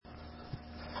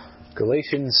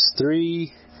Galatians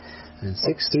 3 and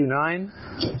 6 through 9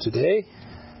 today.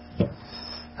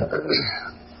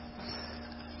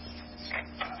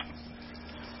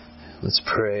 Let's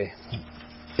pray.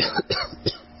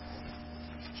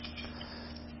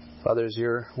 Father, as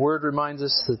your word reminds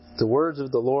us that the words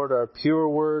of the Lord are pure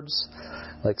words,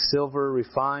 like silver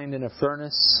refined in a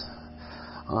furnace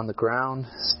on the ground,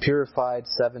 purified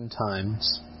 7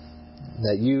 times,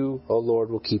 that you, O Lord,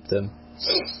 will keep them.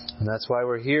 And that's why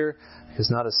we're here, because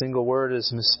not a single word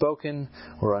is misspoken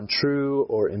or untrue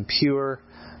or impure,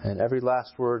 and every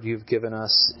last word you've given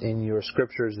us in your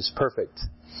scriptures is perfect.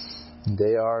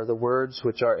 They are the words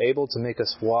which are able to make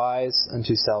us wise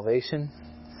unto salvation.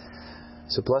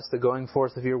 So bless the going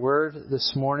forth of your word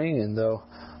this morning, and though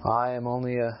I am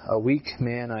only a weak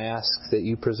man, I ask that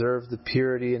you preserve the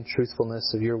purity and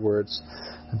truthfulness of your words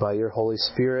by your Holy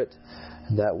Spirit,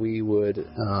 and that we would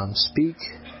speak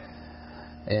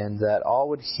and that all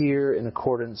would hear in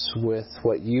accordance with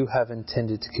what you have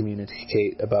intended to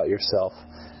communicate about yourself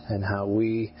and how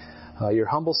we, your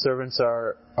humble servants,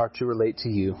 are to relate to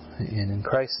you. And in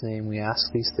Christ's name we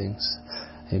ask these things.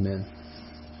 Amen.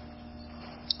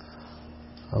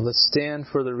 Let's stand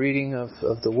for the reading of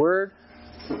the Word.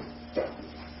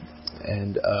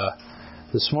 And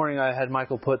this morning I had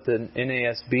Michael put the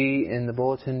NASB in the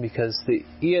bulletin because the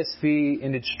ESV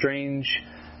ended strange.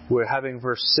 We're having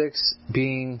verse 6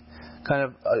 being kind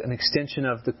of an extension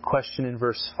of the question in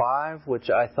verse 5, which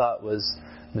I thought was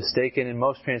mistaken, and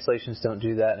most translations don't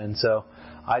do that. And so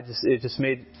it just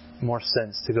made more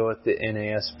sense to go with the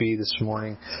NASB this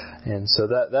morning. And so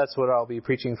that's what I'll be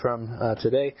preaching from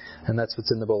today, and that's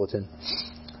what's in the bulletin.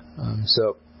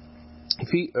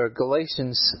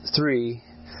 Galatians 3,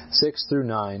 6 through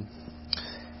 9.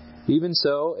 Even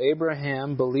so,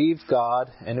 Abraham believed God,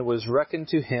 and it was reckoned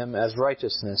to him as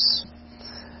righteousness.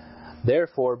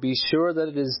 Therefore, be sure that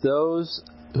it is those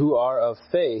who are of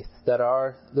faith that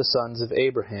are the sons of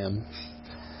Abraham.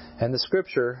 And the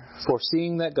Scripture,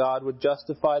 foreseeing that God would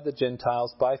justify the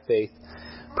Gentiles by faith,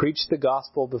 preached the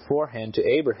gospel beforehand to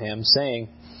Abraham, saying,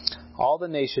 all the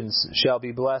nations shall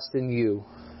be blessed in you.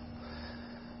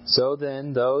 So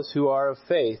then, those who are of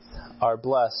faith are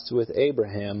blessed with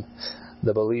Abraham,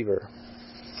 the believer.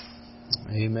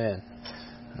 Amen.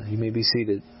 You may be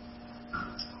seated.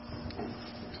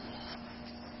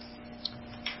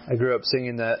 I grew up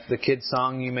singing the kids'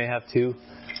 song, You May Have Two.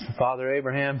 Father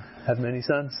Abraham had many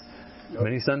sons.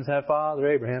 Many sons have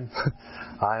Father Abraham.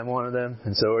 I am one of them,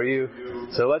 and so are you.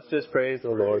 So let's just praise the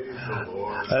Lord.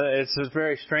 It's a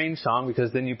very strange song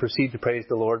because then you proceed to praise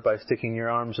the Lord by sticking your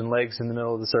arms and legs in the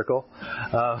middle of the circle.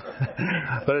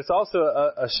 But it's also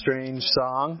a strange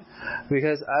song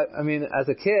because, I mean, as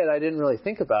a kid, I didn't really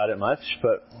think about it much,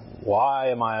 but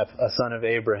why am I a son of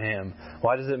Abraham?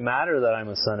 Why does it matter that I'm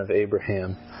a son of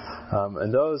Abraham?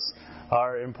 And those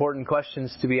are important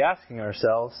questions to be asking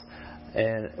ourselves.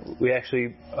 And we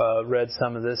actually read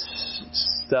some of this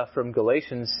stuff from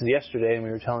Galatians yesterday, and we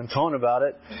were telling Cohen about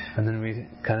it. And then we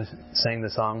kind of sang the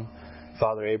song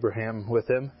Father Abraham with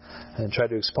him and tried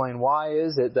to explain why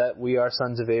is it that we are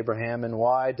sons of Abraham and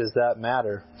why does that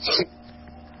matter.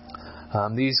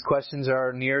 These questions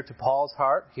are near to Paul's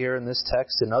heart here in this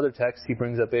text. In other texts, he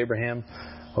brings up Abraham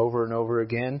over and over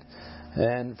again.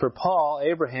 And for Paul,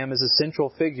 Abraham is a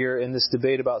central figure in this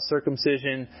debate about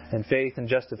circumcision and faith and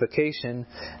justification.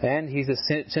 And he's a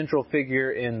central figure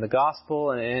in the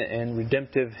gospel and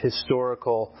redemptive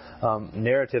historical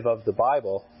narrative of the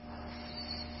Bible.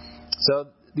 So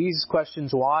these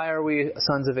questions, why are we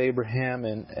sons of Abraham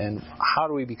and how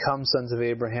do we become sons of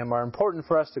Abraham, are important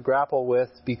for us to grapple with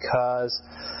because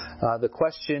the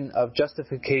question of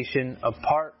justification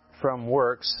apart from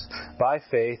works by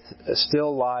faith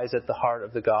still lies at the heart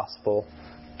of the gospel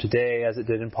today, as it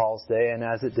did in Paul's day and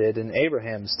as it did in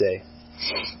Abraham's day.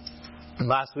 And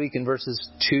last week in verses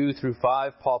 2 through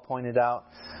 5, Paul pointed out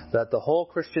that the whole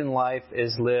Christian life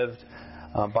is lived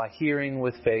by hearing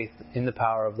with faith in the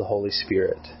power of the Holy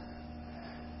Spirit.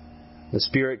 The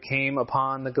Spirit came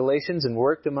upon the Galatians and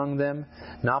worked among them,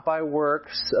 not by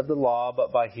works of the law,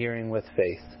 but by hearing with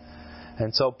faith.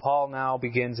 And so Paul now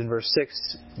begins in verse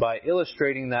 6 by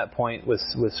illustrating that point with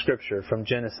Scripture from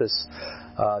Genesis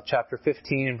chapter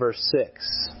 15 and verse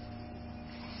 6.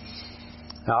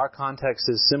 Now our context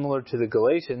is similar to the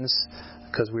Galatians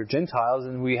because we're Gentiles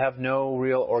and we have no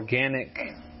real organic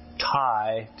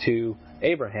tie to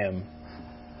Abraham.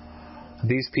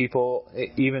 These people,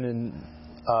 even in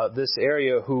this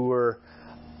area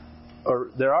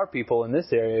there are people in this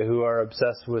area who are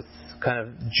obsessed with kind of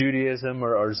Judaism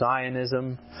or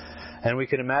Zionism. And we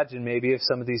can imagine maybe if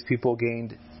some of these people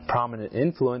gained prominent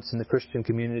influence in the Christian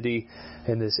community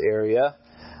in this area,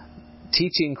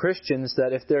 teaching Christians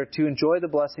that if they're to enjoy the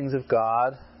blessings of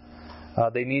God,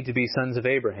 they need to be sons of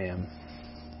Abraham.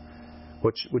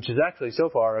 Which is actually so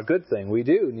far a good thing. We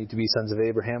do need to be sons of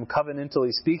Abraham,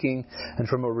 covenantally speaking, and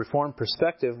from a Reformed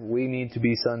perspective, we need to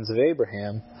be sons of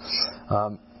Abraham.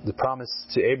 The promise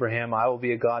to Abraham, I will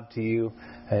be a God to you,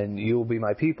 and you will be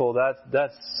my people,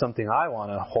 that's something I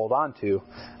want to hold on to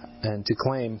and to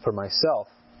claim for myself.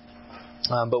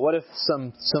 But what if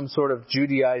some sort of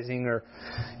Judaizing or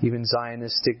even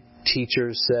Zionistic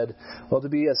teachers said, well, to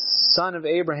be a son of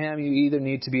Abraham, you either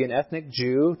need to be an ethnic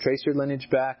Jew, trace your lineage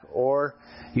back, or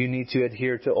you need to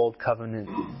adhere to Old Covenant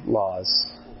laws,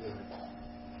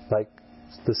 like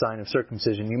the sign of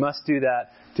circumcision. You must do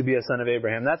that to be a son of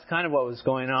Abraham. That's kind of what was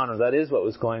going on, or that is what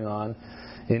was going on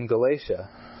in Galatia.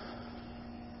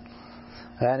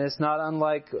 And it's not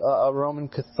unlike a Roman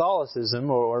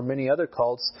Catholicism or many other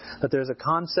cults, that there's a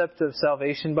concept of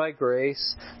salvation by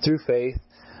grace through faith,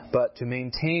 but to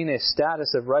maintain a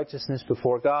status of righteousness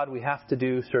before God, we have to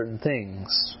do certain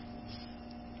things.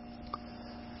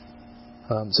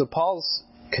 So Paul's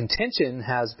contention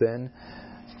has been,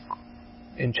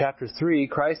 in chapter 3,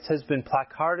 Christ has been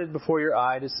placarded before your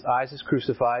eyes as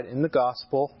crucified in the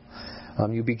gospel.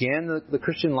 You began the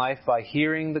Christian life by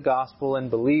hearing the gospel and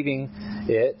believing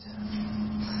it.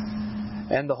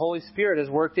 And the Holy Spirit has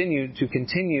worked in you to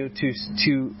continue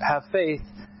to have faith.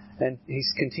 And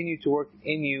He's continued to work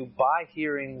in you by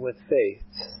hearing with faith.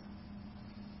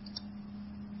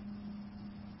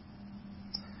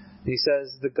 He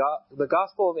says the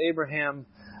gospel of Abraham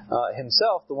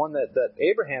himself, the one that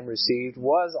Abraham received,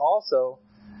 was also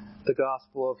the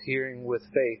gospel of hearing with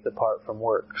faith apart from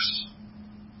works.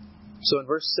 So in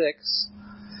verse 6,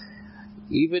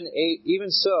 even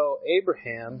so,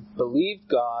 Abraham believed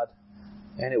God,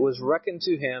 and it was reckoned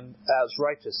to him as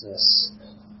righteousness.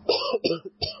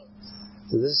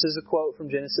 So this is a quote from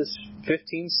Genesis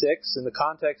 15:6, and the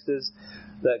context is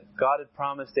that God had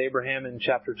promised Abraham in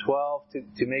chapter 12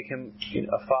 to make him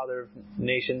a father of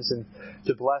nations and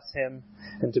to bless him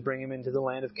and to bring him into the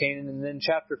land of Canaan. And then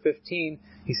chapter 15,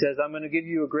 He says, I'm going to give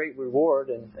you a great reward.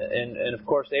 And of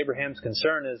course, Abraham's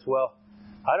concern is, well,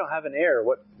 I don't have an heir.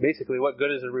 What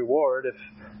good is a reward if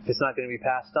it's not going to be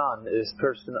passed on? This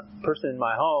person in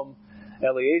my home,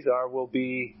 Eleazar, will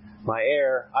be my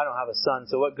heir. I don't have a son,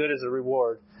 so what good is a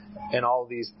reward in all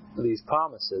these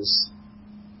promises?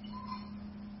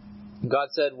 God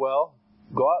said, well,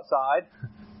 go outside,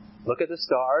 look at the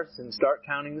stars, and start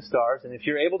counting the stars. And if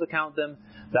you're able to count them,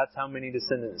 that's how many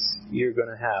descendants you're going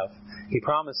to have. He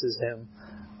promises him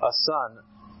a son.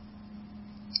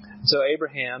 So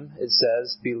Abraham, it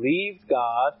says, believed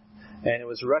God, and it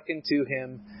was reckoned to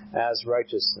him as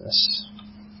righteousness.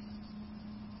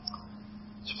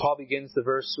 So Paul begins the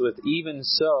verse with, even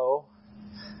so.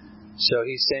 So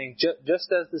he's saying,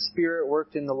 just as the Spirit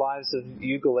worked in the lives of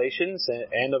you Galatians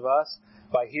and of us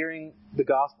by hearing the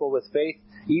gospel with faith,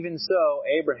 even so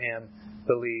Abraham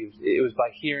believed. It was by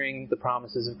hearing the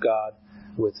promises of God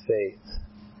with faith.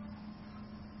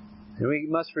 And we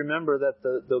must remember that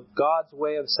the God's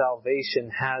way of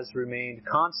salvation has remained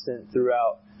constant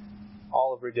throughout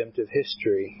all of redemptive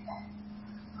history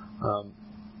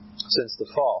since the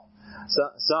fall.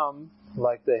 Some,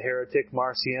 like the heretic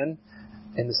Marcion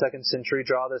in the 2nd century,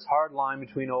 draw this hard line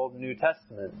between Old and New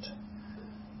Testament.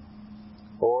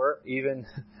 Or even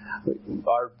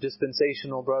our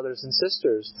dispensational brothers and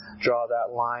sisters draw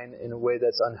that line in a way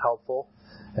that's unhelpful.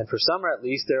 And for some, at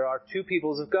least, there are two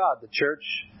peoples of God, the church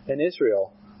and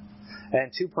Israel,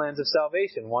 and two plans of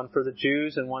salvation, one for the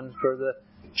Jews and one for the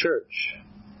church.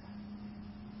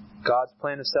 God's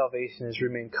plan of salvation has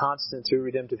remained constant through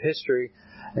redemptive history,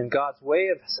 and God's way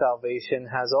of salvation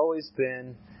has always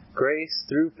been grace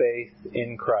through faith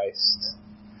in Christ.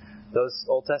 Those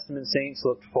Old Testament saints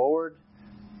looked forward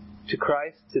to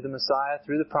Christ, to the Messiah,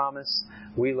 through the promise.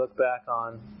 We look back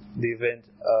on the event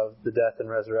of the death and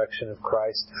resurrection of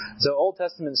Christ. So Old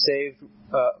Testament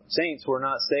saints were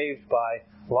not saved by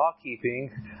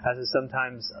law-keeping, as is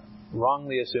sometimes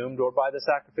wrongly assumed, or by the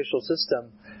sacrificial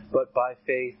system, but by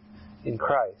faith in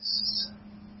Christ.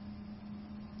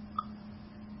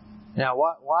 Now,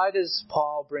 why does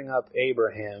Paul bring up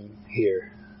Abraham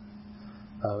here?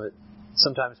 It's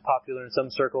sometimes popular in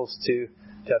some circles to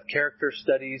have character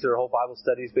studies or whole Bible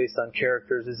studies based on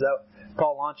characters. Is that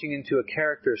Paul launching into a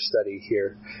character study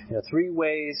here? 3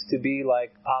 ways to be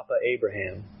like Papa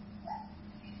Abraham.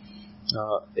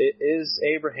 Is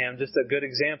Abraham just a good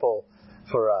example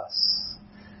for us?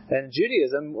 And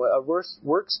Judaism, a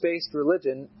works-based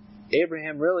religion,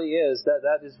 Abraham really is.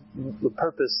 That is the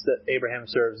purpose that Abraham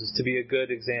serves, is to be a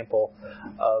good example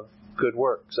of good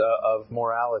works, of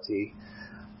morality.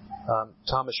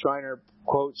 Thomas Schreiner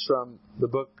quotes from the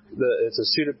book, it's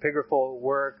a pseudepigraphal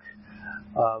work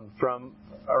from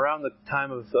around the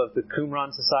time of the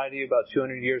Qumran Society, about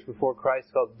 200 years before Christ,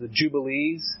 called the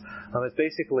Jubilees. It's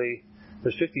basically,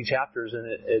 there's 50 chapters in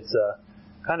it. It's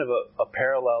kind of a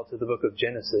parallel to the book of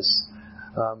Genesis.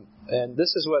 And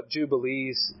this is what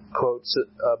Jubilees quotes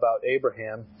about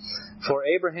Abraham. For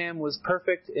Abraham was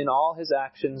perfect in all his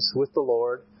actions with the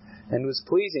Lord, and was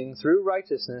pleasing through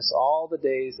righteousness all the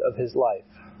days of his life.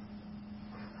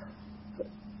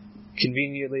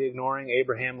 Conveniently ignoring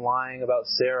Abraham lying about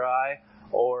Sarai,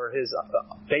 or his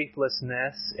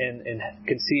faithlessness in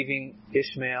conceiving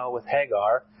Ishmael with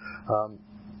Hagar.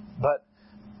 But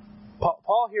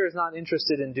Paul here is not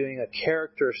interested in doing a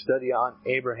character study on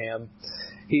Abraham.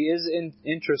 He is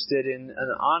interested in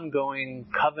an ongoing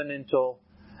covenantal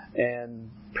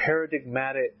and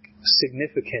paradigmatic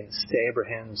significance to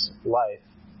Abraham's life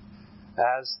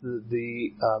as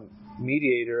the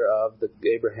mediator of the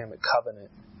Abrahamic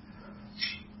covenant.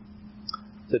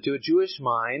 So to a Jewish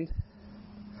mind,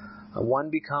 one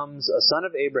becomes a son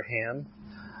of Abraham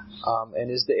and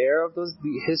is the heir of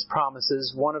his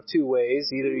promises one of two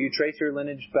ways. Either you trace your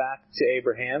lineage back to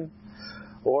Abraham,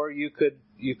 or you could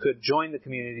join the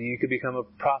community. You could become a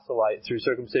proselyte through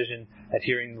circumcision,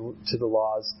 adhering to the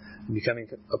laws, and becoming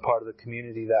a part of the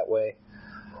community that way.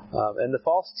 And the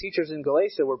false teachers in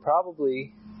Galatia were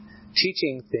probably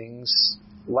teaching things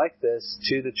like this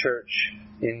to the church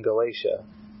in Galatia.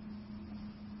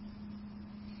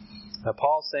 Now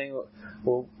Paul's saying,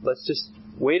 well, let's just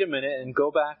wait a minute and go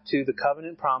back to the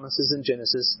covenant promises in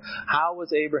Genesis. How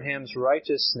was Abraham's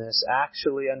righteousness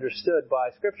actually understood by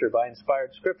Scripture, by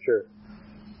inspired Scripture?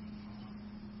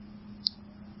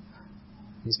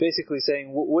 He's basically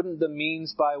saying, wouldn't the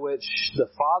means by which the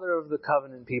father of the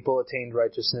covenant people attained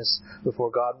righteousness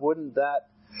before God, wouldn't that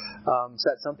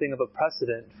set something of a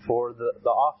precedent for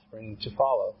the offspring to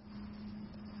follow?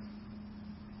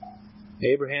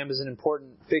 Abraham is an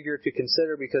important figure to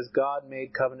consider because God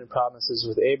made covenant promises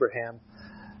with Abraham,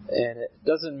 and it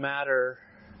does matter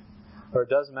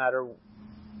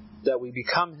that we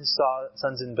become his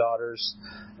sons and daughters,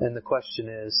 and the question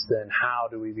is then, how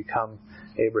do we become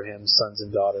Abraham's sons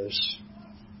and daughters?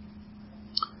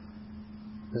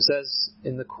 It says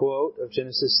in the quote of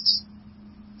Genesis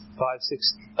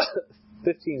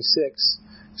 15:6,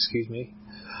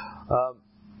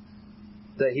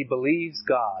 that he believes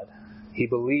God. He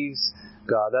believes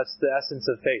God. That's the essence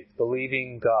of faith,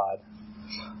 believing God.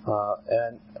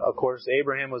 And of course,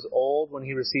 Abraham was old when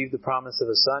he received the promise of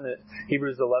a son.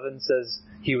 Hebrews 11 says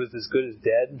he was as good as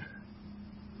dead.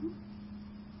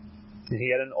 And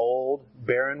he had an old,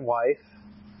 barren wife.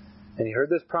 And he heard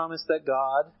this promise that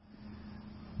God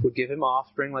would give him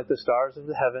offspring like the stars of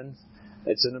the heavens.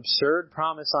 It's an absurd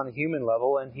promise on a human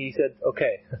level. And he said,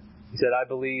 okay. He said, I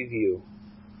believe you.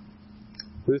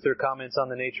 Luther comments on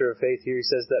the nature of faith here. He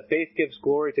says that faith gives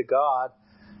glory to God.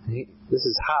 This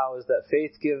is how, is that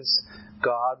faith gives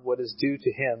God what is due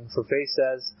to Him. For faith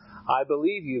says, I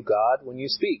believe you, God, when you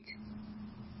speak.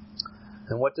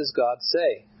 And what does God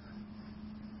say?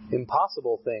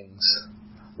 Impossible things,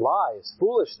 lies,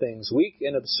 foolish things, weak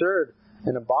and absurd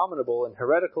and abominable and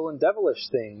heretical and devilish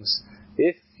things,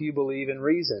 if you believe in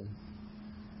reason.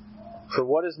 For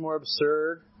what is more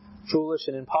absurd, foolish,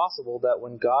 and impossible that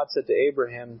when God said to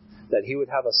Abraham that he would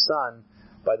have a son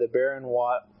by the barren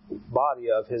body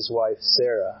of his wife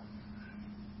Sarah?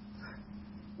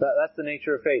 That's the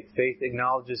nature of faith. Faith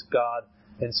acknowledges God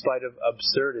in spite of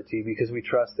absurdity because we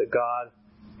trust that God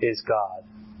is God.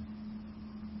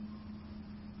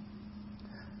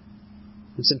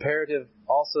 It's imperative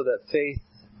also that faith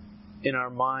in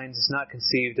our minds is not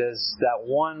conceived as that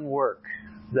one work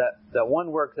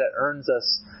that earns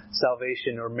us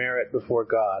salvation or merit before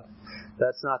God.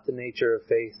 That's not the nature of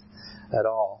faith at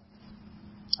all.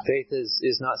 Faith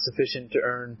is not sufficient to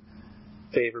earn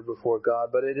favor before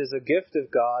God, but it is a gift of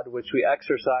God which we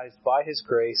exercise by His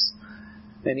grace,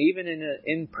 and even in an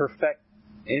imperfect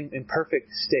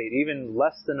state, even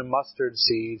less than a mustard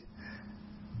seed,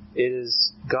 it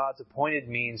is God's appointed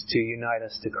means to unite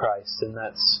us to Christ, and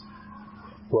that's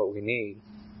what we need.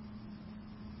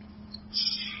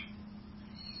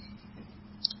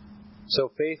 So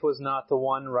faith was not the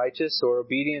one righteous or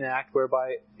obedient act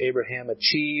whereby Abraham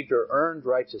achieved or earned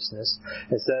righteousness.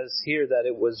 It says here that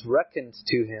it was reckoned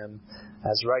to him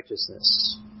as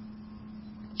righteousness.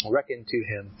 Reckoned to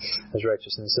him as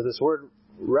righteousness. So this word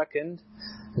reckoned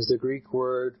is the Greek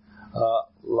word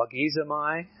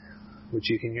logizomai, which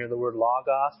you can hear the word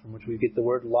logos, from which we get the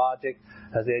word logic,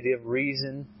 has the idea of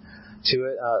reason to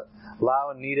it. Lau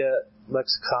and Nita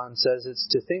lexicon says it's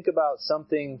to think about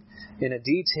something in a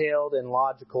detailed and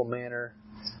logical manner,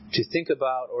 to think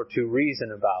about or to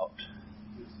reason about.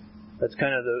 That's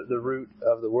kind of the root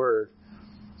of the word.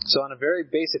 So on a very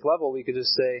basic level, we could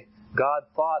just say, God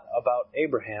thought about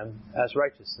Abraham as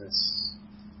righteousness.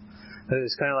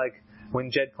 It's kind of like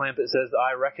when Jed Clampett says,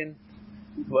 I reckon.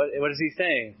 What is he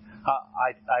saying?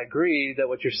 I agree that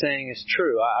what you're saying is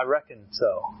true. I reckon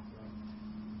so.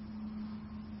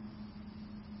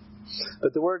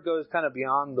 But the word goes kind of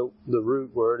beyond the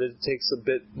root word. It takes a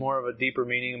bit more of a deeper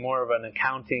meaning, more of an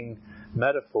accounting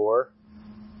metaphor.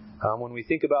 When we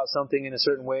think about something in a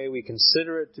certain way, we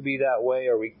consider it to be that way,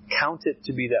 or we count it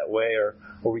to be that way, or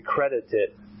we credit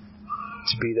it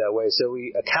to be that way. So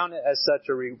we account it as such,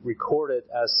 or we record it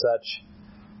as such.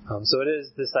 So it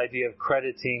is this idea of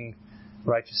crediting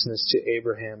righteousness to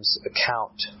Abraham's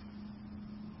account.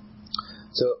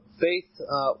 So faith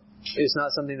is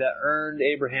not something that earned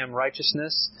Abraham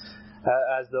righteousness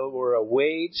as though it were a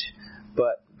wage,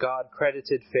 but God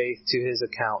credited faith to his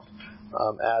account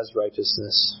as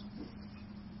righteousness.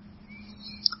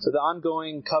 So the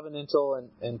ongoing covenantal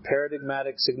and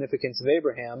paradigmatic significance of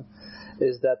Abraham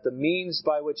is that the means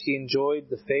by which he enjoyed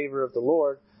the favor of the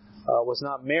Lord was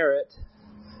not merit,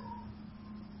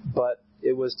 but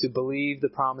it was to believe the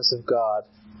promise of God,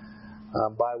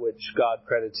 by which God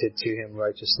credited to him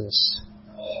righteousness.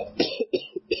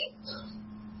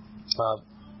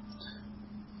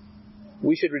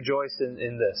 We should rejoice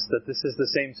in this, that this is the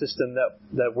same system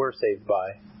that we're saved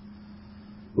by.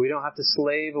 We don't have to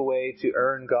slave away to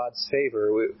earn God's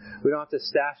favor. We don't have to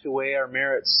stash away our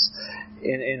merits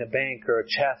in a bank or a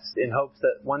chest in hopes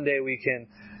that one day we can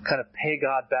kind of pay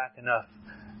God back enough.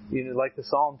 You know, like the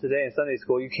Psalm today in Sunday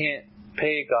school, you can't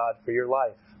pay God for your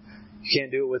life. You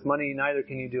can't do it with money, neither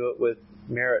can you do it with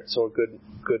merits or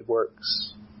good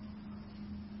works.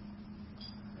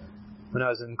 When I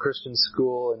was in Christian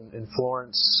school in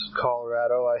Florence,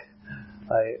 Colorado,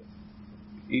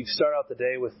 you start out the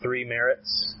day with 3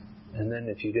 merits, and then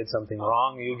if you did something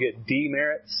wrong, you get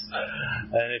demerits,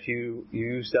 and if you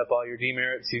used up all your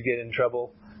demerits, you get in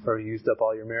trouble, or used up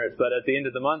all your merits. But at the end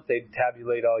of the month, they'd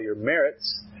tabulate all your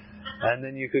merits, and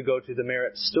then you could go to the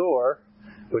merit store,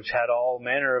 which had all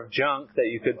manner of junk that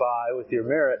you could buy with your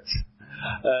merits.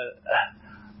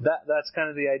 That's kind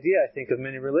of the idea, I think, of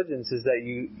many religions, is that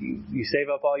you save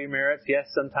up all your merits. Yes,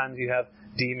 sometimes you have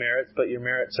demerits, but your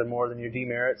merits are more than your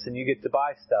demerits, and you get to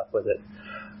buy stuff with it.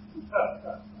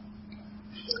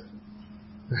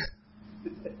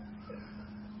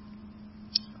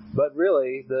 But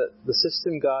really, the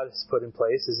system God has put in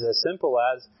place is as simple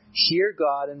as hear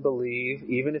God and believe,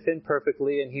 even if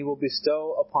imperfectly, and He will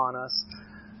bestow upon us,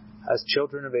 as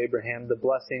children of Abraham, the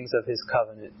blessings of His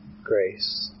covenant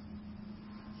grace.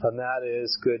 And that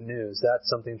is good news. That's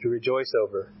something to rejoice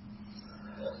over.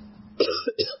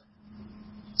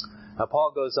 Now,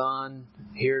 Paul goes on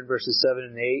here in verses 7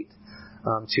 and 8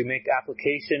 to make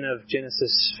application of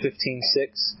Genesis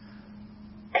 15:6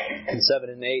 and 7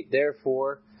 and 8.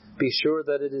 Therefore, be sure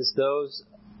that it is those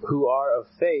who are of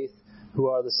faith who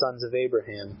are the sons of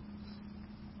Abraham.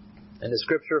 And the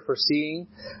Scripture, foreseeing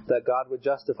that God would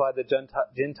justify the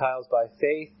Gentiles by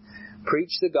faith,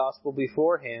 preached the gospel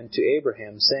beforehand to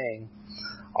Abraham, saying,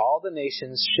 all the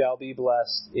nations shall be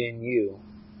blessed in you.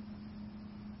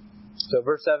 So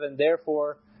verse 7,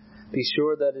 therefore, be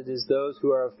sure that it is those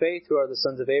who are of faith who are the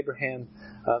sons of Abraham.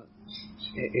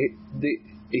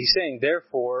 He's saying,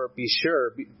 therefore, be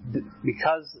sure,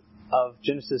 because of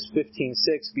Genesis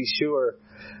 15:6, be sure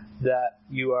that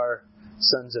you are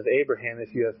sons of Abraham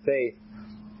if you have faith.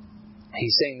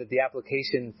 He's saying that the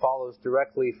application follows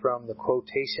directly from the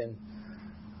quotation.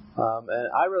 And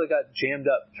I really got jammed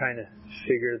up trying to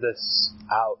figure this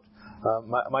out.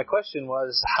 My question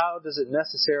was, how does it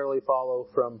necessarily follow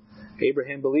from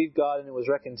Abraham believed God and it was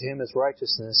reckoned to him as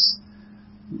righteousness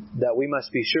that we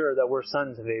must be sure that we're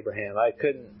sons of Abraham? I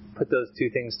couldn't put those two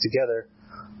things together.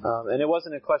 And it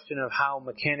wasn't a question of how,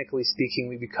 mechanically speaking,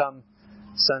 we become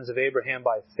sons of Abraham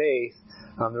by faith.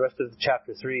 The rest of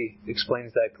chapter 3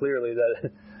 explains that clearly,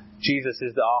 that Jesus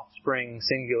is the offspring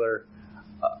singular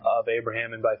of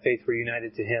Abraham, and by faith we're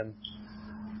united to him.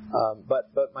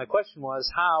 But my question was,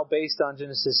 how, based on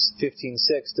Genesis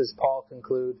 15:6, does Paul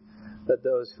conclude that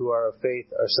those who are of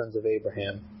faith are sons of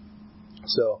Abraham?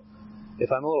 So,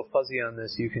 if I'm a little fuzzy on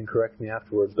this, you can correct me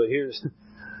afterwards. But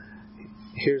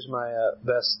here's my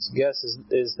best guess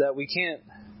is that we can't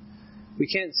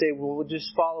say, well, we'll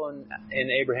just follow in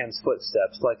Abraham's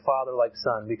footsteps, like father, like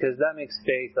son, because that makes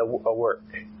faith a work.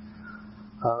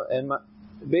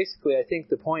 Basically, I think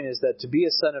the point is that to be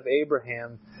a son of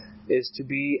Abraham is to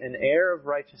be an heir of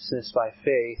righteousness by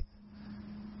faith,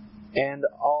 and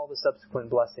all the subsequent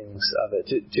blessings of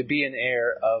it, to be an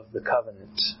heir of the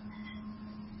covenant.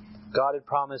 God had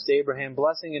promised Abraham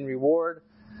blessing and reward,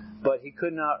 but He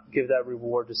could not give that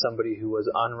reward to somebody who was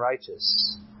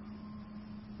unrighteous.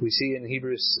 We see in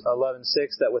Hebrews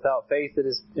 11:6 that without faith it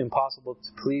is impossible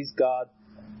to please God.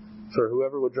 For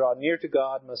whoever would draw near to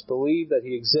God must believe that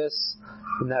He exists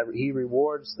and that He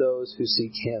rewards those who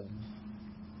seek Him.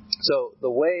 So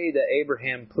the way that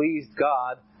Abraham pleased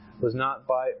God was not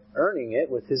by earning it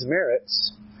with his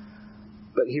merits,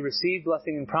 but he received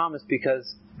blessing and promise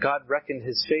because God reckoned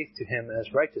his faith to him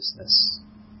as righteousness.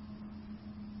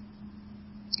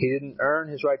 He didn't earn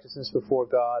his righteousness before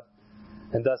God,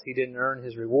 and thus he didn't earn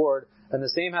his reward. And the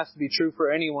same has to be true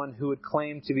for anyone who would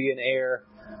claim to be an heir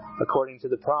according to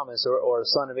the promise or a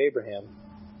son of Abraham.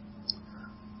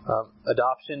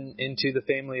 Adoption into the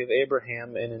family of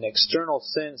Abraham in an external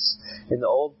sense in the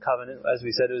Old Covenant, as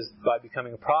we said, is by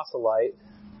becoming a proselyte,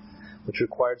 which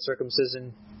required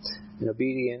circumcision and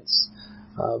obedience.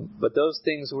 But those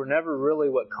things were never really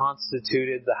what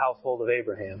constituted the household of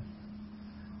Abraham.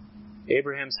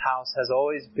 Abraham's house has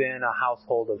always been a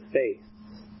household of faith.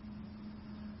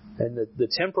 And the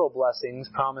temporal blessings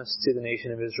promised to the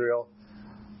nation of Israel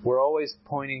were always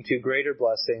pointing to greater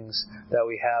blessings that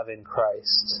we have in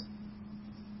Christ.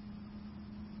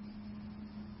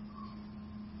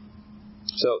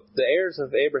 So the heirs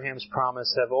of Abraham's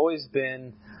promise have always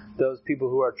been those people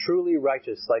who are truly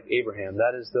righteous like Abraham.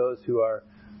 That is, those who are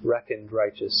reckoned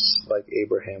righteous like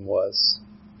Abraham was.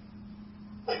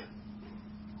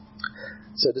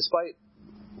 So despite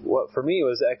what for me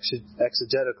was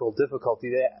exegetical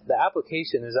difficulty, the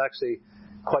application is actually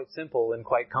quite simple and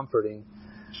quite comforting.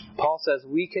 Paul says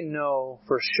we can know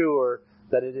for sure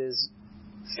that it is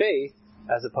faith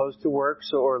as opposed to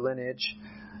works or lineage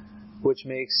which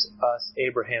makes us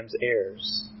Abraham's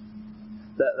heirs.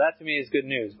 That to me is good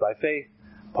news. By faith,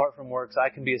 apart from works, I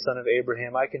can be a son of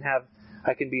Abraham. I can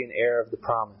be an heir of the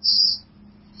promise.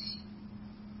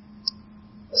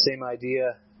 The same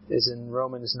idea is in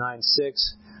Romans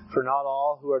 9:6. For not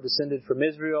all who are descended from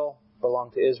Israel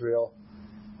belong to Israel.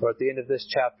 Or at the end of this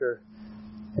chapter,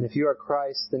 and if you are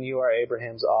Christ, then you are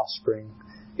Abraham's offspring,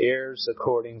 heirs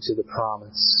according to the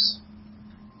promise.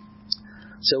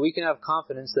 So we can have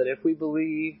confidence that if we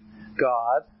believe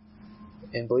God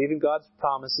and believe in God's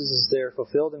promises as they're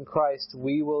fulfilled in Christ,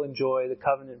 we will enjoy the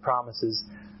covenant promises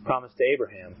promised to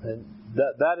Abraham. And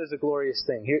that is a glorious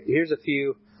thing. Here's a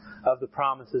few of the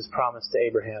promises promised to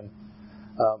Abraham.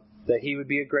 That he would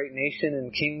be a great nation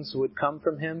and kings would come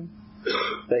from him.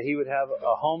 That he would have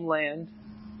a homeland.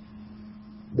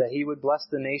 That he would bless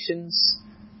the nations.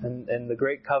 And the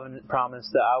great covenant promise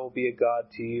that I will be a God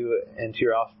to you and to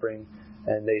your offspring,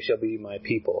 and they shall be my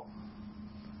people.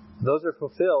 Those are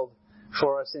fulfilled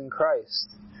for us in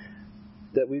Christ.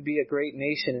 That we'd be a great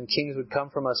nation and kings would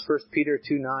come from us. 1 Peter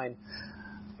 2:9.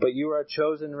 But you are a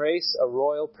chosen race, a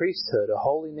royal priesthood, a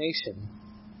holy nation.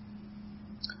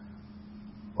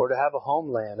 Or to have a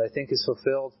homeland, I think, is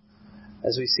fulfilled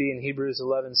as we see in Hebrews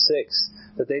 11:6,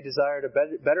 that they desired a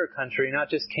better country, not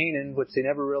just Canaan, which they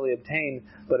never really obtained,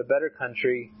 but a better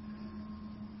country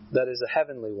that is a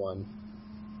heavenly one.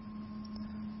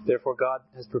 Therefore God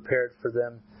has prepared for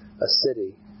them a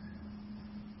city.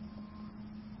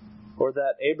 Or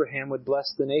that Abraham would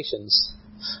bless the nations.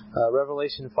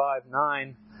 Revelation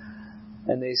 5:9,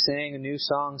 and they sang a new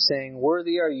song, saying,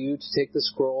 Worthy are you to take the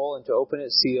scroll and to open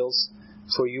its seals,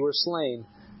 for you were slain,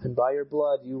 and by your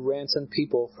blood you ransomed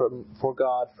people for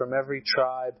God from every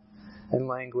tribe and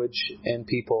language and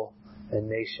people and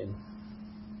nation.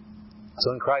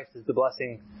 So in Christ is the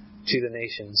blessing to the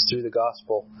nations through the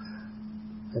gospel.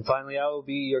 And finally, I will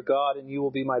be your God and you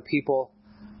will be my people.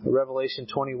 Revelation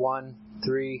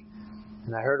 21:3.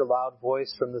 And I heard a loud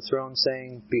voice from the throne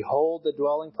saying, Behold, the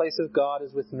dwelling place of God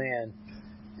is with man,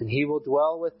 and he will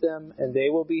dwell with them, and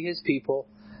they will be his people,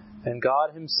 and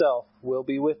God himself will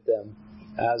be with them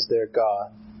as their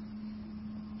God.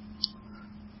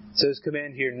 So his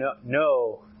command here,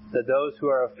 know that those who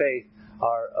are of faith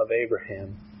are of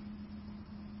Abraham.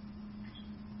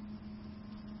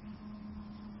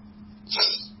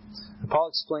 Paul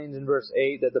explains in verse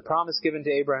 8 that the promise given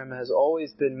to Abraham has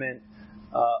always been meant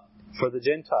for the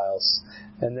Gentiles,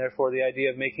 and therefore the idea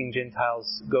of making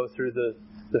Gentiles go through the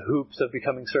hoops of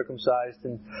becoming circumcised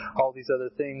and all these other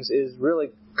things is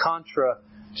really contra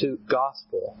to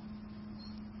gospel.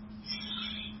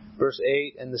 Verse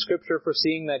 8, and the scripture,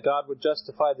 foreseeing that God would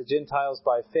justify the Gentiles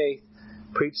by faith,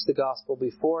 preached the gospel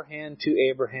beforehand to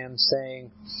Abraham,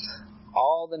 saying,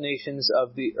 all the nations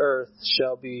of the earth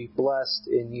shall be blessed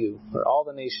in you, or all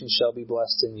the nations shall be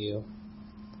blessed in you.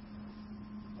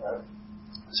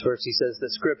 This verse he says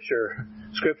that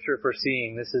Scripture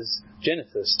foreseeing. This is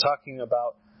Genesis, talking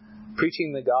about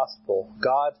preaching the gospel,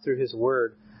 God through His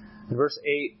Word. And verse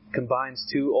 8 combines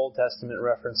two Old Testament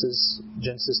references.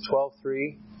 Genesis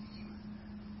 12:3.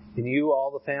 In you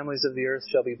all the families of the earth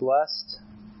shall be blessed.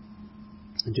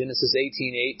 And Genesis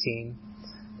 18:18.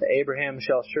 That Abraham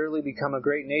shall surely become a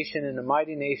great nation and a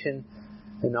mighty nation,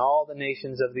 and all the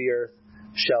nations of the earth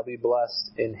shall be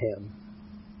blessed in him.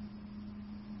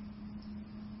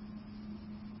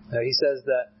 Now he says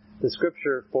that the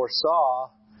Scripture foresaw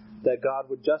that God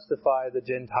would justify the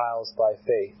Gentiles by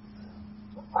faith.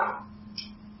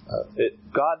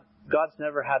 God's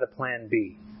never had a plan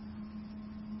B.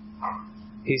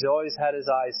 He's always had His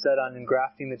eyes set on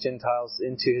engrafting the Gentiles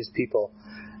into His people.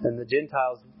 And the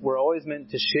Gentiles were always meant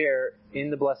to share in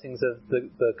the blessings of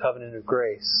the covenant of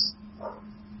grace.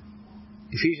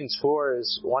 Ephesians 4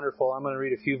 is wonderful. I'm going to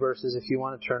read a few verses if you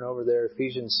want to turn over there.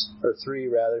 Ephesians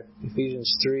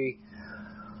 3,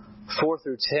 4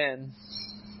 through 10.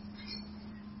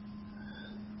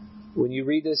 When you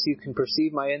read this, you can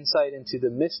perceive my insight into the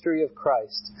mystery of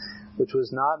Christ, which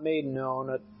was not made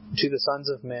known to the sons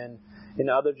of men in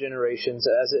other generations,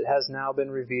 as it has now been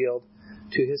revealed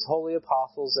to His holy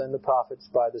apostles and the prophets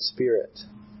by the Spirit.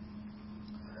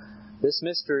 This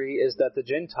mystery is that the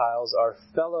Gentiles are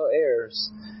fellow heirs,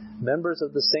 members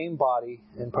of the same body,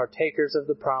 and partakers of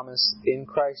the promise in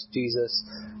Christ Jesus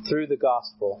through the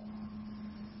gospel.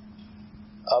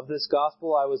 Of this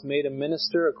gospel I was made a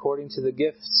minister according to the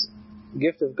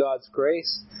gift of God's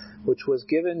grace, which was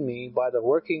given me by the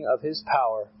working of His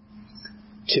power.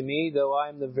 To me, though I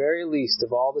am the very least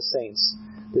of all the saints,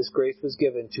 this grace was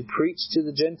given to preach to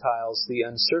the Gentiles the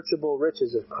unsearchable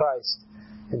riches of Christ,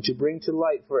 and to bring to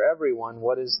light for everyone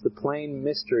what is the plain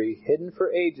mystery hidden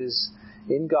for ages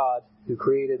in God who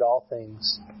created all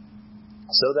things,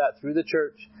 so that through the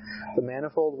church the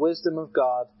manifold wisdom of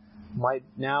God might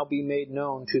now be made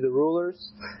known to the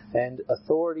rulers and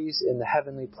authorities in the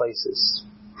heavenly places.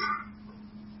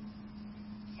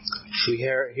 We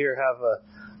here have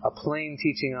a plain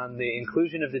teaching on the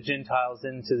inclusion of the Gentiles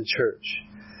into the church.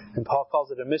 And Paul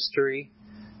calls it a mystery.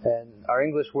 And our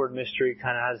English word mystery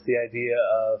kind of has the idea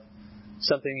of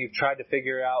something you've tried to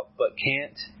figure out but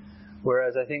can't.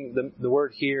 Whereas I think the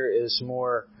word here is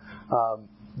more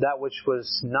that which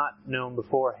was not known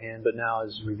beforehand but now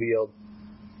is revealed.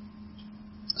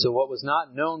 So what was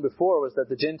not known before was that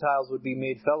the Gentiles would be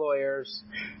made fellow heirs,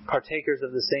 partakers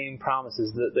of the same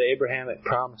promises, the Abrahamic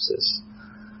promises.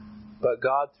 But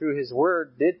God, through His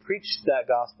Word, did preach that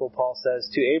gospel, Paul says,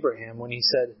 to Abraham when He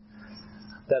said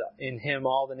that in Him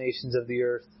all the nations of the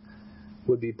earth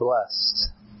would be blessed.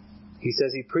 He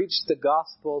says He preached the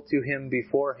gospel to him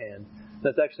beforehand.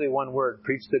 That's actually one word,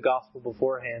 preach the gospel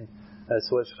beforehand.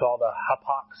 That's what's called a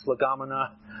hapax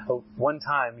legomena, a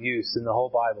one-time use in the whole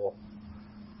Bible.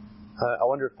 I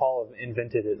wonder if Paul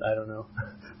invented it. I don't know.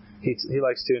 He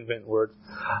likes to invent words.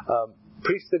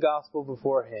 Preach the gospel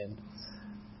beforehand.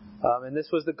 And this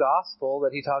was the gospel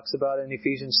that he talks about in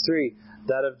Ephesians 3,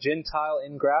 that of Gentile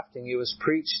ingrafting. It was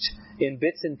preached in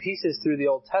bits and pieces through the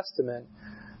Old Testament,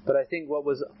 but I think what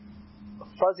was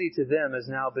fuzzy to them has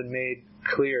now been made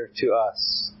clear to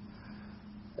us.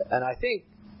 And I think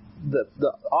the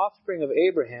offspring of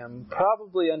Abraham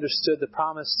probably understood the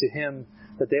promise to him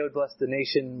that they would bless the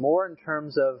nation more in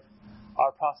terms of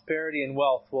our prosperity and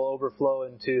wealth will overflow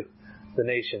into the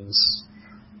nations.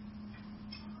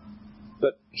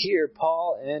 But here,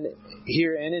 Paul, and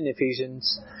in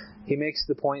Ephesians, he makes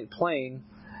the point plain.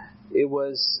 It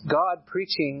was God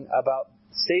preaching about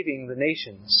saving the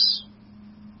nations.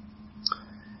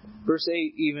 Verse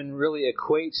 8 even really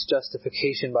equates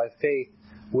justification by faith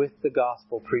with the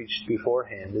gospel preached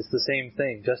beforehand. It's the same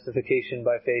thing. Justification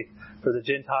by faith for the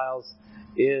Gentiles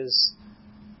is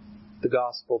the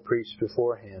gospel preached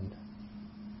beforehand.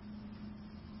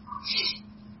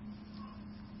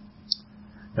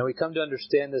 Now we come to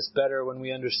understand this better when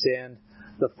we understand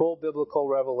the full biblical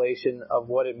revelation of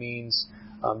what it means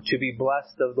to be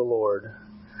blessed of the Lord,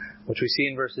 which we see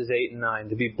in verses 8 and 9,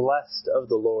 to be blessed of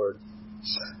the Lord.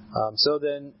 So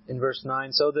then, in verse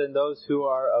 9, so then those who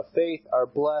are of faith are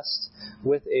blessed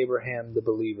with Abraham the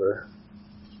believer.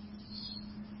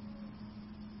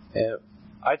 And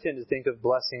I tend to think of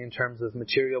blessing in terms of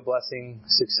material blessing,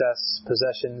 success,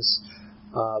 possessions.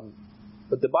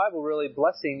 But the Bible really,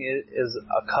 blessing is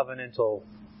a covenantal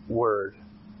word.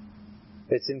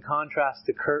 It's in contrast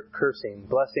to cursing,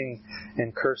 blessing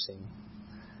and cursing.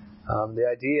 The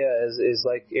idea is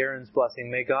like Aaron's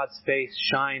blessing, may God's face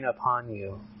shine upon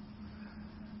you.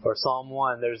 Or Psalm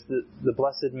 1, there's the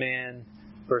blessed man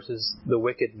versus the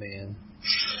wicked man.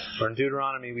 Or in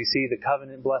Deuteronomy, we see the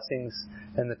covenant blessings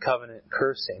and the covenant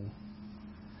cursing.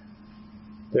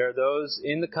 There are those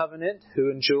in the covenant who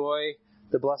enjoy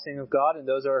the blessing of God, and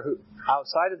those who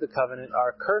outside of the covenant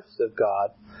are cursed of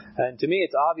God. And to me,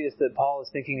 it's obvious that Paul is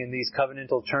thinking in these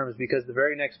covenantal terms because the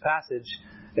very next passage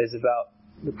is about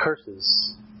the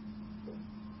curses.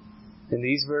 In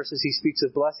these verses, he speaks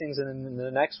of blessings, and in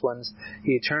the next ones,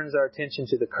 he turns our attention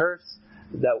to the curse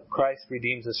that Christ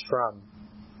redeems us from.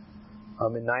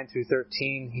 In 9 through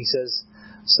 13, he says,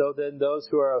 "So then those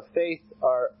who are of faith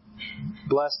are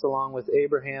blessed along with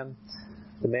Abraham,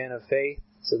 the man of faith."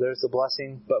 So there's the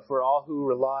blessing. "But for all who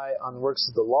rely on works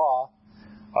of the law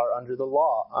are under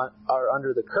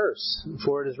the curse.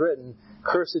 For it is written,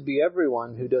 'Cursed be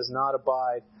everyone who does not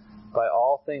abide by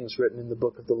all things written in the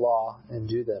book of the law and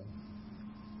do them.'"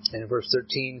 And in verse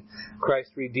 13,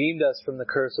 "Christ redeemed us from the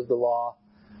curse of the law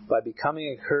by becoming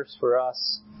a curse for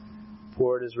us.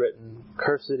 For it is written,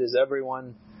 'Cursed is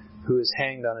everyone who is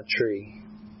hanged on a tree.'"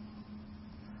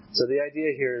 So the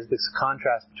idea here is this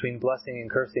contrast between blessing and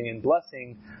cursing. And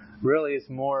blessing really is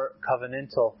more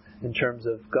covenantal in terms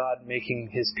of God making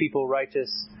His people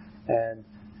righteous and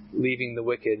leaving the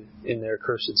wicked in their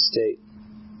cursed state.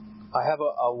 I have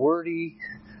a wordy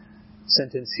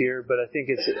sentence here, but I think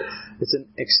it's an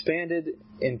expanded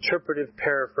interpretive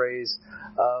paraphrase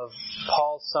of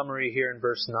Paul's summary here in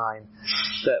verse 9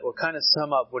 that will kind of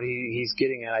sum up what he's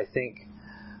getting at, I think.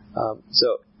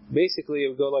 So basically it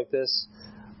would go like this: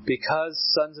 "Because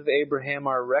sons of Abraham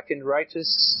are reckoned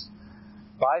righteous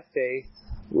by faith,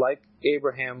 like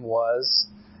Abraham was,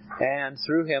 and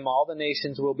through him all the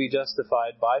nations will be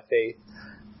justified by faith,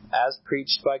 as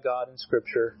preached by God in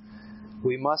Scripture,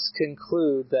 we must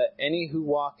conclude that any who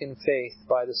walk in faith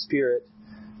by the Spirit,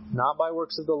 not by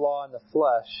works of the law in the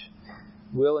flesh,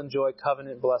 will enjoy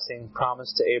covenant blessing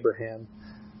promised to Abraham,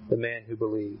 the man who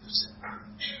believed."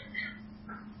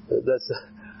 That's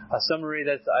a summary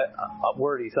that's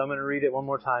wordy, so I'm going to read it one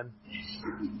more time.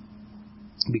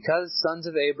 "Because sons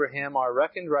of Abraham are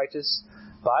reckoned righteous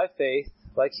by faith,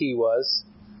 like he was,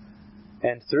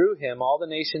 and through him all the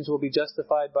nations will be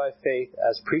justified by faith,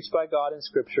 as preached by God in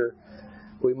Scripture,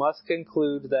 we must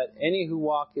conclude that any who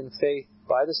walk in faith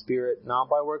by the Spirit, not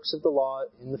by works of the law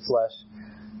in the flesh,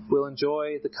 will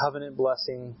enjoy the covenant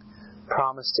blessing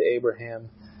promised to Abraham,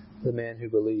 the man who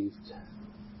believed."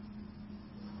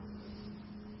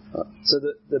 So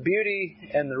the beauty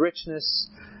and the richness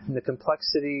and the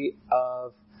complexity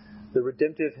of the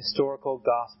redemptive historical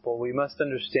gospel, we must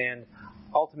understand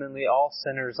ultimately all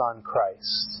centers on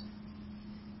Christ.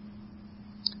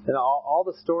 And all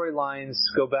the storylines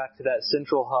go back to that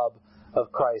central hub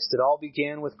of Christ. It all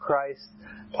began with Christ,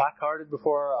 placarded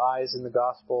before our eyes in the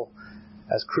gospel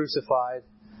as crucified.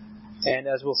 And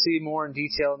as we'll see more in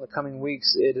detail in the coming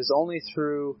weeks, it is only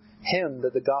through Him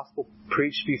that the gospel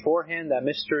preached beforehand, that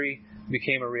mystery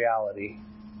became a reality.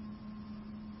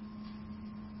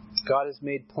 God has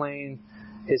made plain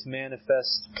His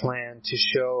manifest plan to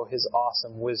show His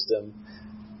awesome wisdom,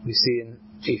 we see in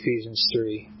Ephesians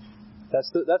 3. That's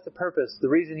the purpose. The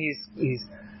reason He's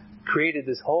created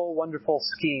this whole wonderful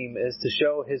scheme is to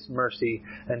show His mercy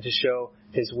and to show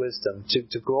His wisdom,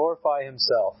 to glorify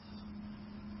Himself.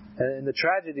 And the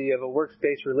tragedy of a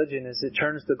works-based religion is it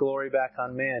turns the glory back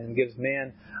on man and gives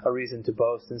man a reason to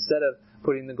boast instead of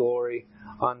putting the glory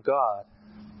on God.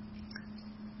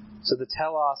 So the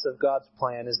telos of God's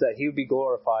plan is that He would be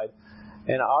glorified,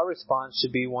 and our response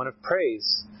should be one of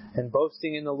praise and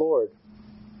boasting in the Lord,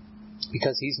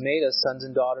 because He's made us sons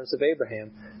and daughters of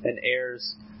Abraham and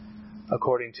heirs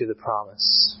according to the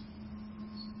promise.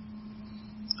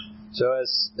 So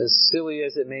as silly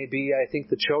as it may be, I think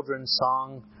the children's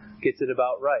song gets it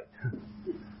about right.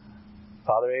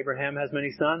 Father Abraham has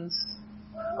many sons.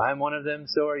 I'm one of them,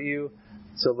 so are you.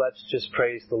 So let's just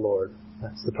praise the Lord.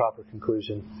 That's the proper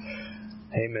conclusion.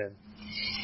 Amen.